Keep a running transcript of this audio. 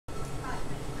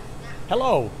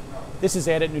Hello, this is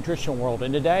Ed at Nutrition World,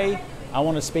 and today I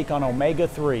want to speak on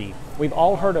omega-3. We've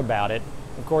all heard about it.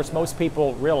 Of course, most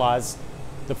people realize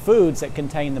the foods that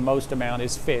contain the most amount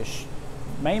is fish,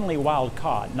 mainly wild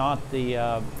caught, not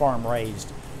the farm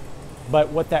raised. But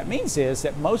what that means is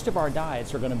that most of our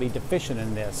diets are going to be deficient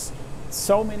in this.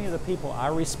 So many of the people I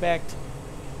respect,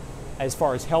 as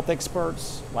far as health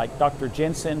experts, like Dr.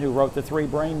 Jensen, who wrote the 3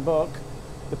 Brain book,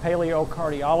 the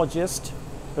paleocardiologist,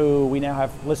 who we now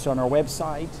have listed on our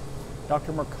website,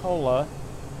 Dr. Mercola,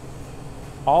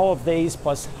 all of these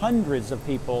plus hundreds of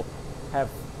people have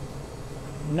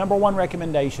number one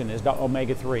recommendation is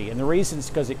omega-3. And the reason is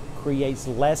because it creates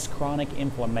less chronic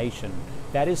inflammation.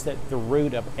 That is that the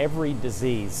root of every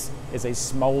disease is a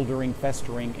smoldering,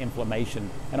 festering inflammation.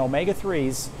 And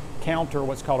omega-3s counter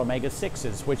what's called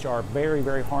omega-6s, which are very,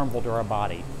 very harmful to our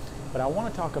body. But I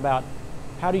want to talk about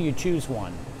how do you choose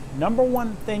one. Number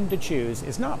one thing to choose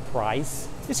is not price.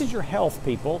 This is your health,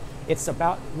 people. It's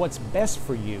about what's best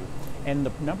for you. And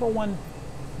the number one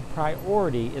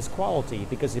priority is quality,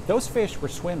 because if those fish were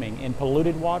swimming in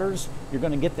polluted waters, you're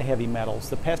going to get the heavy metals,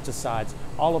 the pesticides,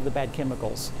 all of the bad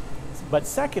chemicals. But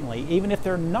secondly, even if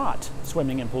they're not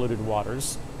swimming in polluted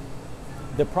waters,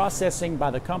 the processing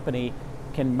by the company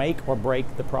can make or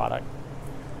break the product.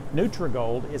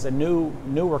 Nutrigold is a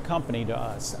newer company to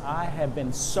us. I have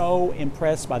been so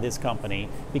impressed by this company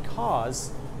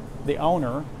because the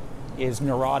owner is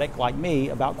neurotic like me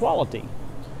about quality.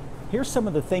 Here's some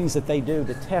of the things that they do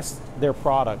to test their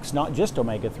products, not just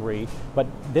omega-3, but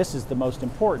this is the most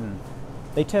important.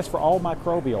 They test for all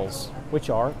microbials, which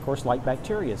are, of course, like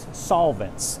bacteria,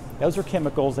 solvents. Those are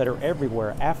chemicals that are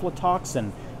everywhere.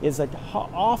 Aflatoxin is an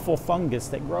awful fungus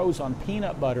that grows on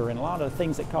peanut butter and a lot of the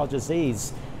things that cause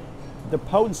disease. The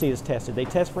potency is tested. They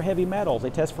test for heavy metals.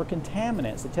 They test for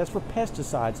contaminants. They test for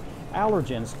pesticides,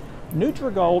 allergens.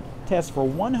 Nutrigold tests for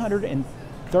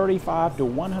 135 to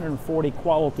 140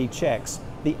 quality checks.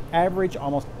 The average,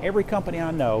 almost every company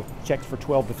I know, checks for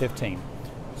 12 to 15.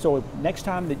 So next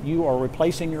time that you are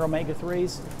replacing your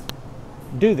omega-3s,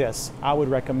 do this. I would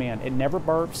recommend. It never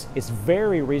burps. It's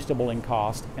very reasonable in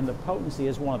cost, and the potency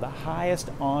is one of the highest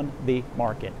on the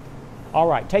market. All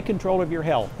right, take control of your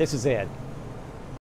health. This is Ed.